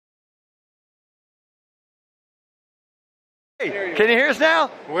Hey, can you hear us now?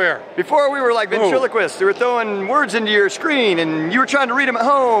 Where? Before we were like ventriloquists. We were throwing words into your screen and you were trying to read them at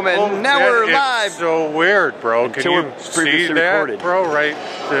home, and now we're live. It's so weird, bro. Can you see that, recorded. Bro, right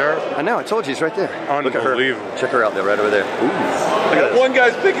there? I know, I told you, it's right there. Unbelievable. Check her out there, right over there. Ooh. Look at this. One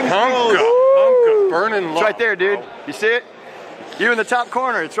guy's picking his nose. Hunka, burning low. It's right there, dude. You see it? You in the top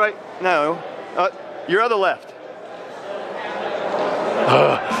corner. It's right. No. Your other left.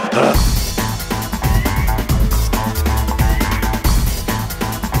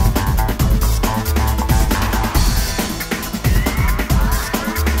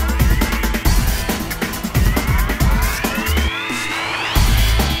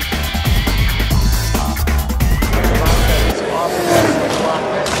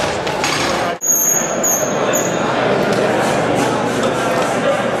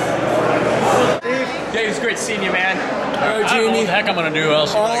 Seeing you, man. All right, Jamie. What the heck I'm gonna do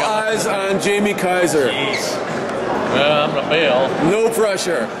else? All eyes on Jamie Kizer. Jeez. Well, I'm gonna bail. No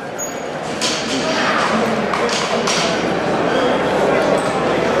pressure.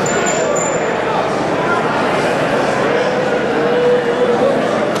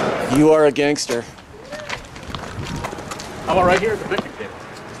 You are a gangster. How about right here at the picnic table?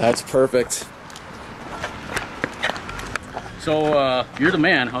 That's perfect. So you're the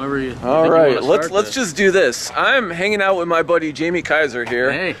man, however you. All right, let's just do this. I'm hanging out with my buddy Jamie Kizer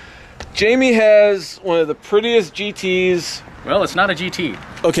here. Hey. Jamie has one of the prettiest GTs. Well, it's not a GT.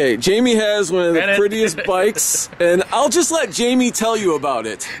 Okay, Jamie has one of the prettiest bikes, and I'll just let Jamie tell you about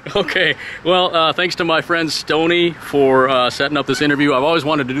it. Okay, well, thanks to my friend Stoney for setting up this interview. I've always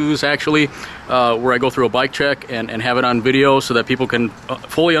wanted to do this, actually, where I go through a bike check and have it on video so that people can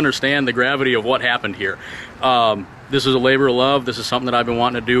fully understand the gravity of what happened here. This is a labor of love. This is something that I've been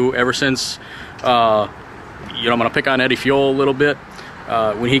wanting to do ever since, I'm going to pick on Eddie Fiol a little bit.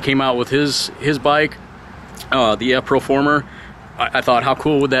 When he came out with his bike, the Proformer, I thought, how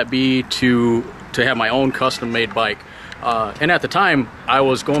cool would that be to have my own custom-made bike? And at the time, I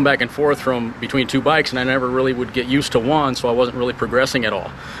was going back and forth between two bikes, and I never really would get used to one, so I wasn't really progressing at all.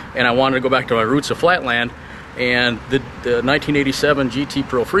 And I wanted to go back to my roots of flatland, and the 1987 GT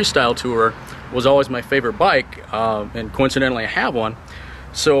Pro Freestyle Tour was always my favorite bike, and coincidentally I have one.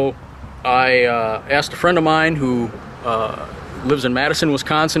 So I asked a friend of mine who lives in Madison,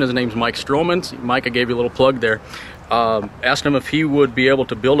 Wisconsin. His name's Mike Stroman. Mike, I gave you a little plug there. Asked him if he would be able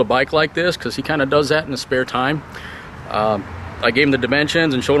to build a bike like this, because he kind of does that in his spare time. I gave him the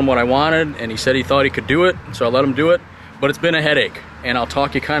dimensions and showed him what I wanted, and he said he thought he could do it, so I let him do it. But it's been a headache, and I'll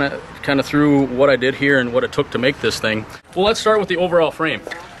talk you kind of through what I did here and what it took to make this thing. Well, let's start with the overall frame.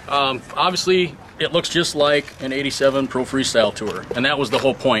 Obviously, it looks just like an 87 Pro Freestyle Tour, and that was the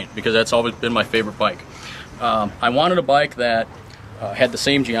whole point, because that's always been my favorite bike. I wanted a bike that had the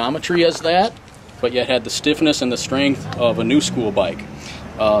same geometry as that, but yet had the stiffness and the strength of a new school bike.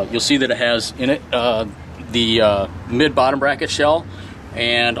 You'll see that it has in it the mid-bottom bracket shell,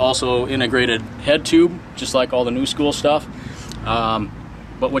 and also integrated head tube, just like all the new school stuff.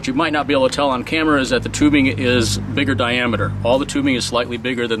 But what you might not be able to tell on camera is that the tubing is bigger diameter. All the tubing is slightly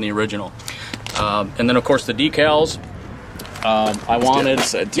bigger than the original. And then, of course, the decals. I wanted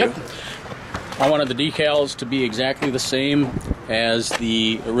the decals to be exactly the same as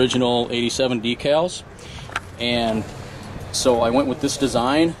the original 87 decals. And so I went with this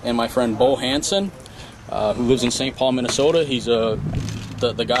design, and my friend Bo Hansen, who lives in St. Paul, Minnesota, he's the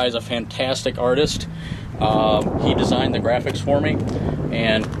guy is a fantastic artist. He designed the graphics for me,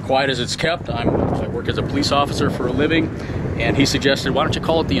 and quiet as it's kept, I work as a police officer for a living, and he suggested, why don't you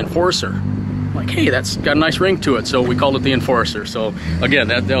call it the Enforcer? I'm like, hey, that's got a nice ring to it, so we called it the Enforcer. So again,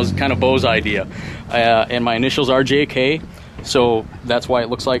 that was kind of Bo's idea. And my initials are JK, so that's why it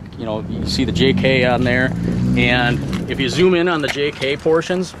looks like, you see the JK on there. And if you zoom in on the JK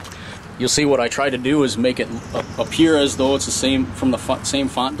portions, you'll see what I try to do is make it appear as though it's the same, from the same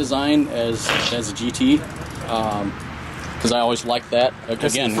font design as a GT, because I always like that,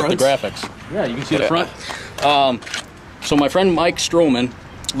 again, with the graphics. Yeah, you can see the front. So my friend Mike Stroman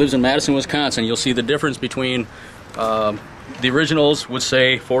lives in Madison, Wisconsin. You'll see the difference between the originals would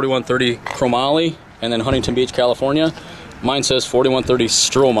say 4130 Chromoly, and then Huntington Beach, California. Mine says 4130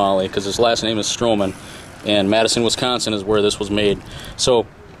 Stromoly, because his last name is Stroman, and Madison, Wisconsin is where this was made. So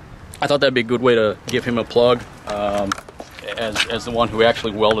I thought that'd be a good way to give him a plug as the one who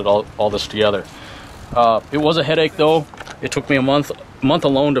actually welded all this together. It was a headache, though. It took me a month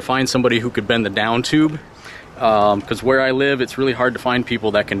alone to find somebody who could bend the down tube, because where I live, it's really hard to find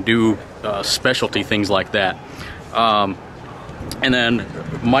people that can do specialty things like that. And then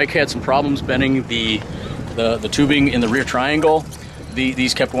Mike had some problems bending the tubing in the rear triangle.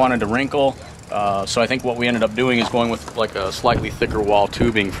 These kept wanting to wrinkle. So I think what we ended up doing is going with like a slightly thicker wall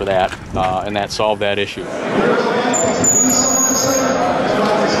tubing for that, and that solved that issue.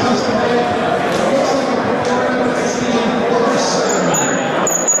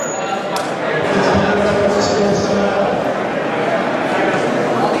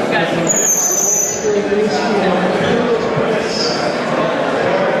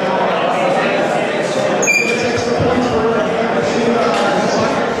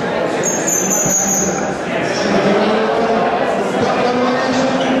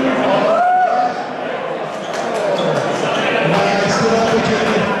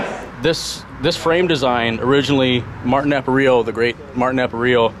 This frame design, originally Martin Aparicio, the great Martin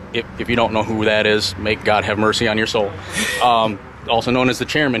Aparicio, if you don't know who that is, may God have mercy on your soul, also known as the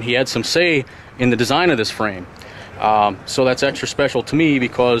chairman, he had some say in the design of this frame. So that's extra special to me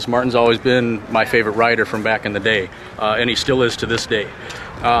because Martin's always been my favorite rider from back in the day, and he still is to this day.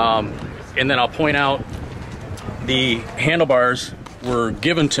 And then I'll point out the handlebars were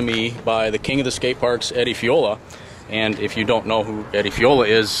given to me by the king of the skate parks, Eddie Fiola. And if you don't know who Eddie Fiola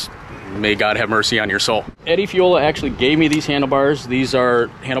is, may God have mercy on your soul. Eddie Fiola actually gave me these handlebars. These are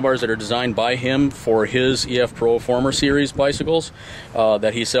handlebars that are designed by him for his EF Pro Former Series bicycles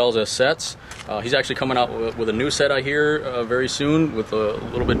that he sells as sets. He's actually coming out with a new set, I hear, very soon with a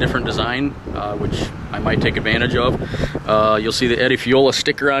little bit different design, which I might take advantage of. You'll see the Eddie Fiola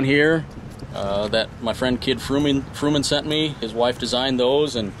sticker on here that my friend Kid Fruman sent me. His wife designed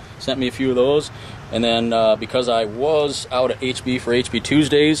those and sent me a few of those. And then because I was out at HB for HB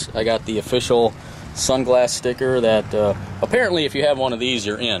Tuesdays, I got the official sunglass sticker that apparently if you have one of these,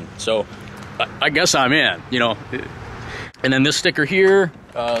 you're in. So I guess I'm in, you know. And then this sticker here,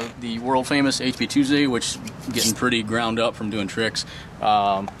 the world famous HB Tuesday, which getting pretty ground up from doing tricks.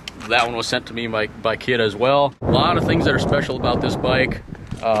 That one was sent to me by Kid as well. A lot of things that are special about this bike.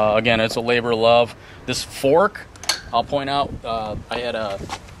 Again, it's a labor of love. This fork, I'll point out, I had a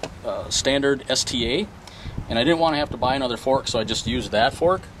standard STA, and I didn't want to have to buy another fork, so I just used that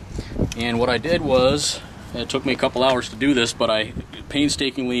fork. And what I did was, it took me a couple hours to do this, but I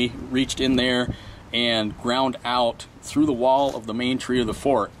painstakingly reached in there and ground out through the wall of the main tree of the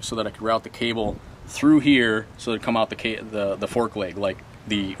fork so that I could route the cable through here so it'd come out the fork leg like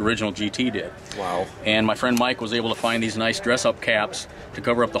the original GT did. Wow. And my friend Mike was able to find these nice dress-up caps to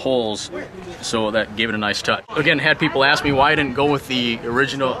cover up the holes, so that gave it a nice touch. Again, had people ask me why I didn't go with the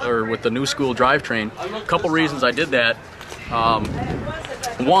original or with the new school drivetrain. A couple reasons I did that.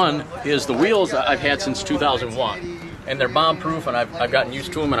 One is the wheels I've had since 2001, and they're bomb-proof, and I've gotten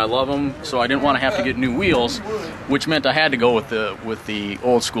used to them, and I love them. So I didn't want to have to get new wheels, which meant I had to go with the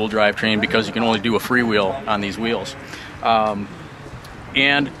old school drivetrain because you can only do a freewheel on these wheels.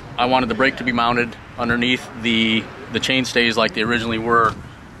 And I wanted the brake to be mounted underneath the chainstays like they originally were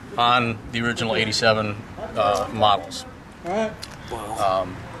on the original 87 models. Wow.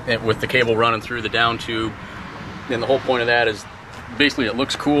 And with the cable running through the down tube. And the whole point of that is basically it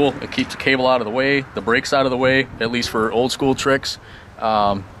looks cool. It keeps the cable out of the way, the brakes out of the way, at least for old school tricks.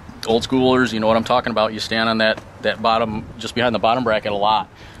 Old schoolers, you know what I'm talking about. You stand on that bottom, just behind the bottom bracket a lot.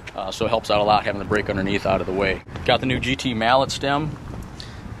 So it helps out a lot having the brake underneath out of the way. Got the new GT mallet stem.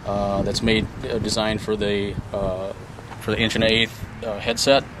 That's designed for the 1.1"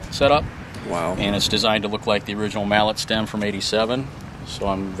 headset setup. Wow. And it's designed to look like the original mallet stem from 87. So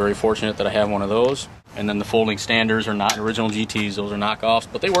I'm very fortunate that I have one of those. And then the folding standers are not original GTs; those are knockoffs,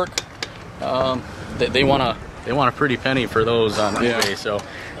 but they work. They want a pretty penny for those on eBay. So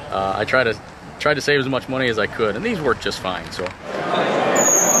I tried to save as much money as I could, and these work just fine. So.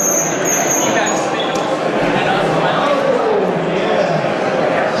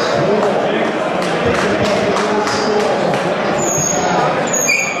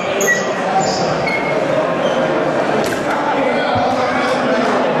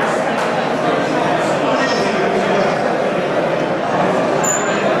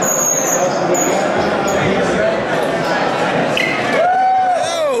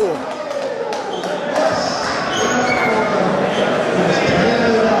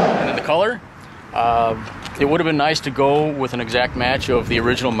 It would have been nice to go with an exact match of the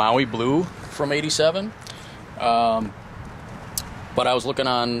original Maui blue from 87. But I was looking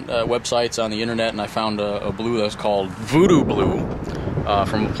on websites on the internet, and I found a blue that was called Voodoo Blue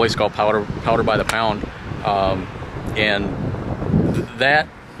from a place called Powder by the Pound. That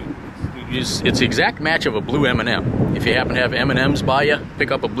it's the exact match of a blue M&M. If you happen to have M&Ms by you, pick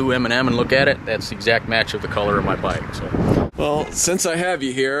up a blue M&M and look at it. That's the exact match of the color of my bike. So. Well, since I have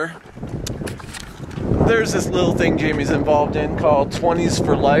you here, there's this little thing Jamie's involved in called 20s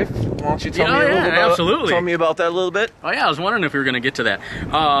for Life. Why don't you tell me a little bit about, absolutely. Tell me about that a little bit? Oh yeah, I was wondering if we were going to get to that.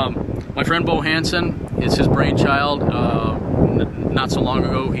 My friend Bo Hansen, it's his brainchild. Not so long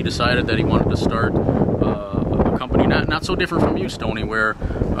ago, he decided that he wanted to start a company not so different from you, Stoney, where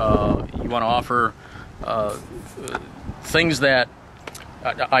you want to offer things that,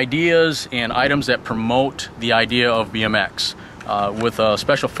 ideas and items that promote the idea of BMX. With a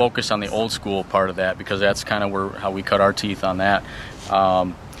special focus on the old school part of that, because that's kind of how we cut our teeth on that.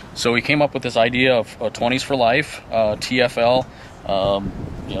 So we came up with this idea of 20s for life, TFL,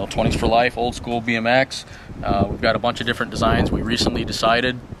 20s for life, old school BMX. We've got a bunch of different designs. We recently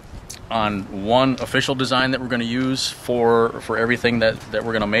decided on one official design that we're going to use for everything that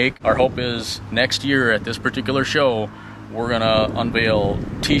we're going to make. Our hope is next year at this particular show, we're going to unveil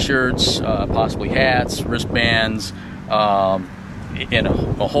t-shirts, possibly hats, wristbands, and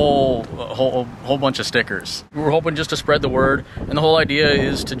a whole bunch of stickers. We're hoping just to spread the word, and the whole idea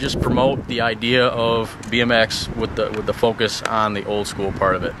is to just promote the idea of BMX with the focus on the old school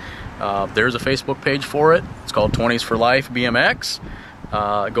part of it. There's a Facebook page for it. It's called 20s for Life BMX.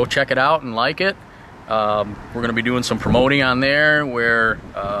 Go check it out and like it. We're going to be doing some promoting on there where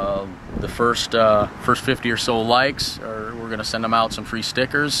the first 50 or so likes, we're going to send them out some free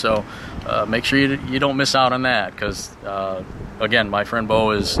stickers. So make sure you don't miss out on that, because again, my friend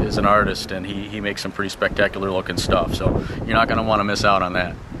Bo is an artist, and he makes some pretty spectacular looking stuff. So you're not going to want to miss out on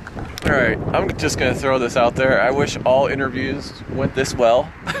that. All right, I'm just going to throw this out there. I wish all interviews went this well.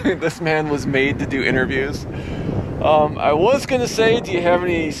 This man was made to do interviews. I was going to say, do you have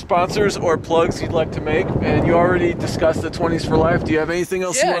any sponsors or plugs you'd like to make? And you already discussed the 20s for Life. Do you have anything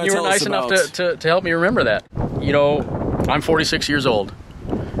else you want to tell us about? Yeah, you were nice enough to help me remember that. You know, I'm 46 years old,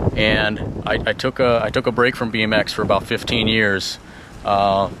 and I took a break from BMX for about 15 years,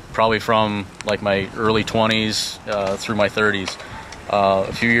 probably from like my early 20s through my 30s.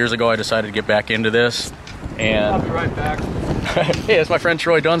 A few years ago, I decided to get back into this, and I'll be right back. Hey, it's my friend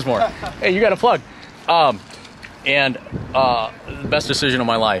Troy Dunsmore. Hey, you got a plug. And the best decision of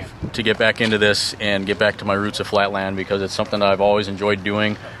my life to get back into this and get back to my roots of flatland, because it's something that I've always enjoyed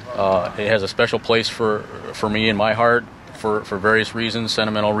doing. It has a special place for me in my heart for various reasons,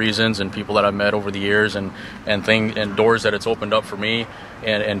 sentimental reasons, and people that I've met over the years, and doors that it's opened up for me,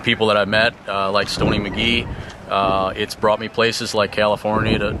 and people that I've met like Stoney McGee. It's brought me places like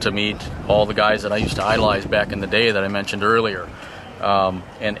California to meet all the guys that I used to idolize back in the day that I mentioned earlier. And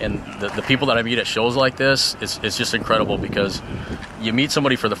the people that I meet at shows like this, it's just incredible, because you meet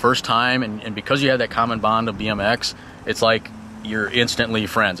somebody for the first time, and because you have that common bond of BMX, it's like you're instantly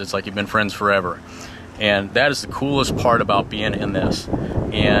friends. It's like you've been friends forever. And that is the coolest part about being in this.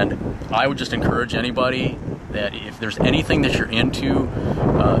 And I would just encourage anybody that if there's anything that you're into,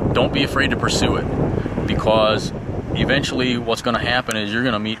 don't be afraid to pursue it, because eventually what's going to happen is you're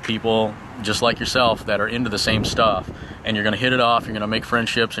going to meet people just like yourself that are into the same stuff, and you're going to hit it off, you're going to make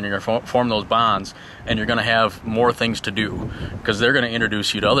friendships, and you're going to form those bonds, and you're going to have more things to do, because they're going to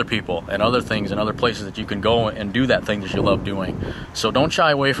introduce you to other people and other things and other places that you can go and do that thing that you love doing. So don't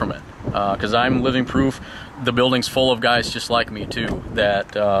shy away from it, because I'm living proof. The building's full of guys just like me too,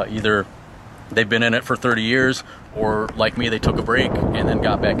 that either they've been in it for 30 years, or like me, they took a break and then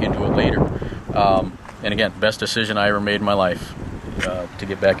got back into it later. And again, best decision I ever made in my life, to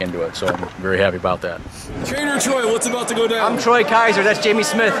get back into it. So I'm very happy about that. Trainer Troy, what's about to go down? I'm Troy Kizers. That's Jamie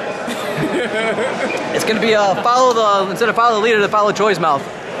Smith. It's going to be instead of follow the leader, to follow Troy's mouth.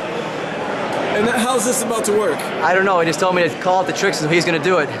 And how's this about to work? I don't know. He just told me to call out the tricks and he's going to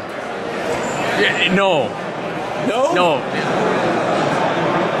do it. Yeah, no. No? No.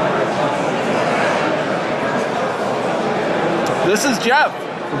 This is Jeff.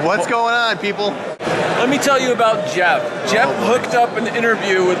 What's going on, people? Let me tell you about Jeff. Jeff hooked up an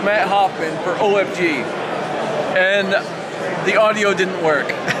interview with Matt Hoffman for OFG, and the audio didn't work.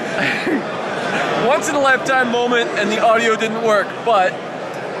 Once in a lifetime moment, and the audio didn't work, but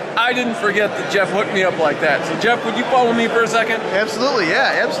I didn't forget that Jeff hooked me up like that. So Jeff, would you follow me for a second? Absolutely,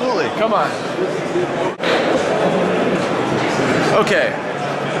 yeah, absolutely. Come on. Okay.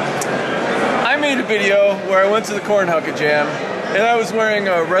 I made a video where I went to the Cornhucker Jam, and I was wearing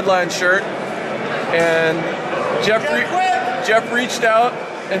a Redline shirt, and Jeff reached out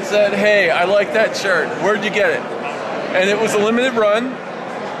and said, "Hey, I like that shirt. Where'd you get it?" And it was a limited run,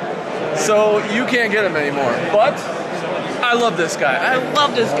 so you can't get them anymore. But I love this guy. I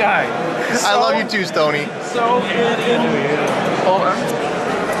love this guy. So, I love you too, Stoney. So hold on.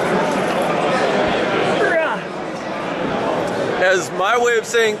 As my way of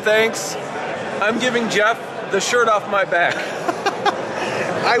saying thanks, I'm giving Jeff the shirt off my back.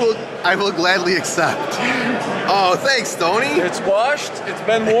 I will gladly accept. Oh, thanks, Tony. It's washed, it's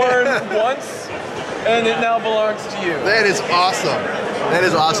been worn once, and it now belongs to you. That is awesome. That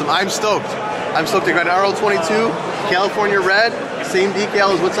is awesome. I'm stoked. I'm stoked. I got an RL22, California red, same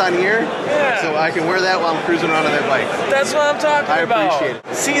decal as what's on here. Yeah. So I can wear that while I'm cruising around on that bike. That's what I'm talking about. I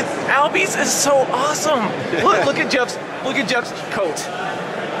appreciate it. See, Albies is so awesome. Look at Jeff's coat.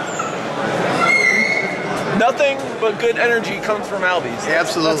 Nothing but good energy comes from Albies.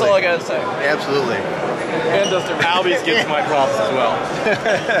 Absolutely. That's all I gotta say. Absolutely. And Dustin. Albies gets my props as well.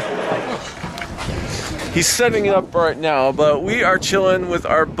 He's setting it up right now, but we are chilling with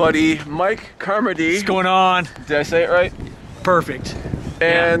our buddy Mike Carmody. What's going on? Did I say it right? Perfect.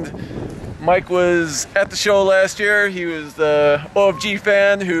 And yeah. Mike was at the show last year. He was the OFG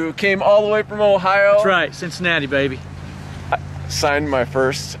fan who came all the way from Ohio. That's right, Cincinnati, baby. I signed my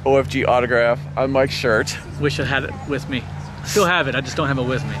first OFG autograph on Mike's shirt. Wish I had it with me. Still have it, I just don't have it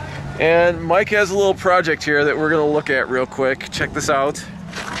with me. And Mike has a little project here that we're gonna look at real quick. Check this out.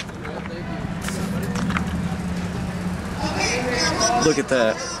 Look at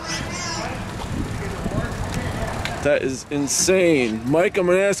that. That is insane. Mike, I'm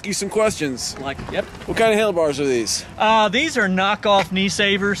gonna ask you some questions. Yep. What kind of handlebars are these? These are knockoff knee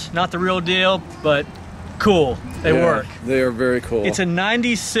savers, not the real deal, but cool. They work. They are very cool. It's a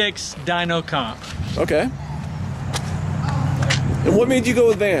 96 dyno comp. Okay. And what made you go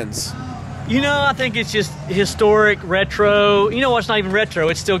with Vans? You know, I think it's just historic, retro. You know what's not even retro,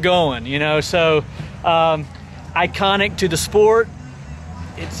 it's still going, you know, so iconic to the sport.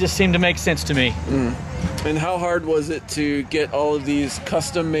 It just seemed to make sense to me. And how hard was it to get all of these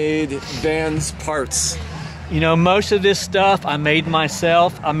custom-made Vans parts? You know, most of this stuff I made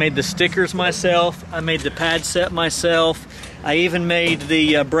myself. I made the stickers myself. I made the pad set myself. I even made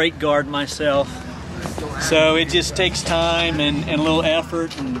the brake guard myself. So it just takes time and a little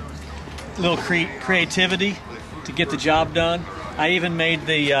effort and a little creativity to get the job done. I even made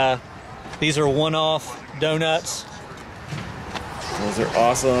the, these are one-off donuts. Those are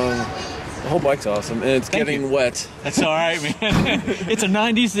awesome. The whole bike's awesome, and it's getting wet. That's all right, man. It's a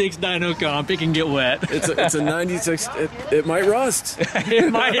 96 dyno comp. It can get wet. It's a 96. It might rust.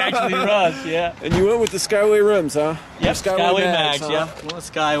 It might actually rust, yeah. And you went with the Skyway rims, huh? Yep, Skyway mags, huh? Yeah. Well, the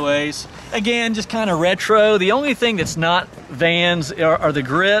Skyways. Again, just kind of retro. The only thing that's not Vans are the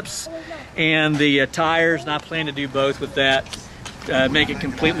grips and the tires, and I plan to do both with that. Make it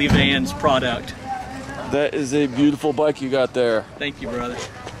completely Vans product. That is a beautiful bike you got there. Thank you, brother.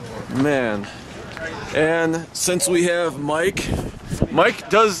 Man. And since we have Mike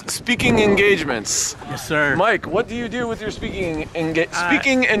does speaking engagements. Yes, sir. Mike, what do you do with your speaking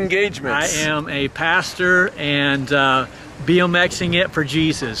engagements? I am a pastor and BMXing it for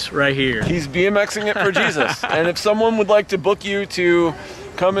Jesus right here. He's BMXing it for Jesus. And if someone would like to book you to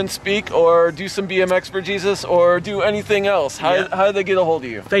come and speak or do some BMX for Jesus or do anything else, how do they get a hold of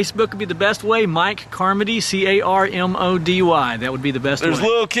you? Facebook would be the best way. Mike Carmody, C-A-R-M-O-D-Y. That would be the best way. There's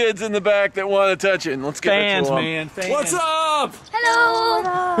little kids in the back that want to touch it. Let's get fans, it to them. Man. Fans. What's up? Hello.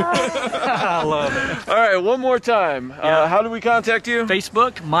 I love it. All right, one more time. How do we contact you?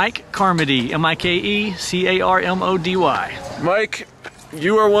 Facebook, Mike Carmody, M-I-K-E-C-A-R-M-O-D-Y. Mike,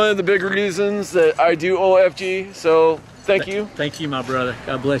 you are one of the big reasons that I do OFG, so thank you. Thank you, my brother.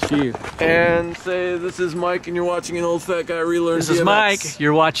 God bless you. And say, this is Mike, and you're watching an old fat guy relearn BMX. This is Mike.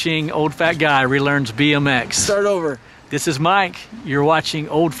 You're watching old fat guy relearns BMX. Start over. This is Mike. You're watching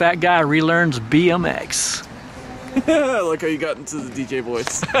old fat guy relearns BMX. I like how you got into the DJ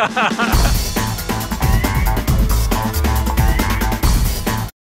voice.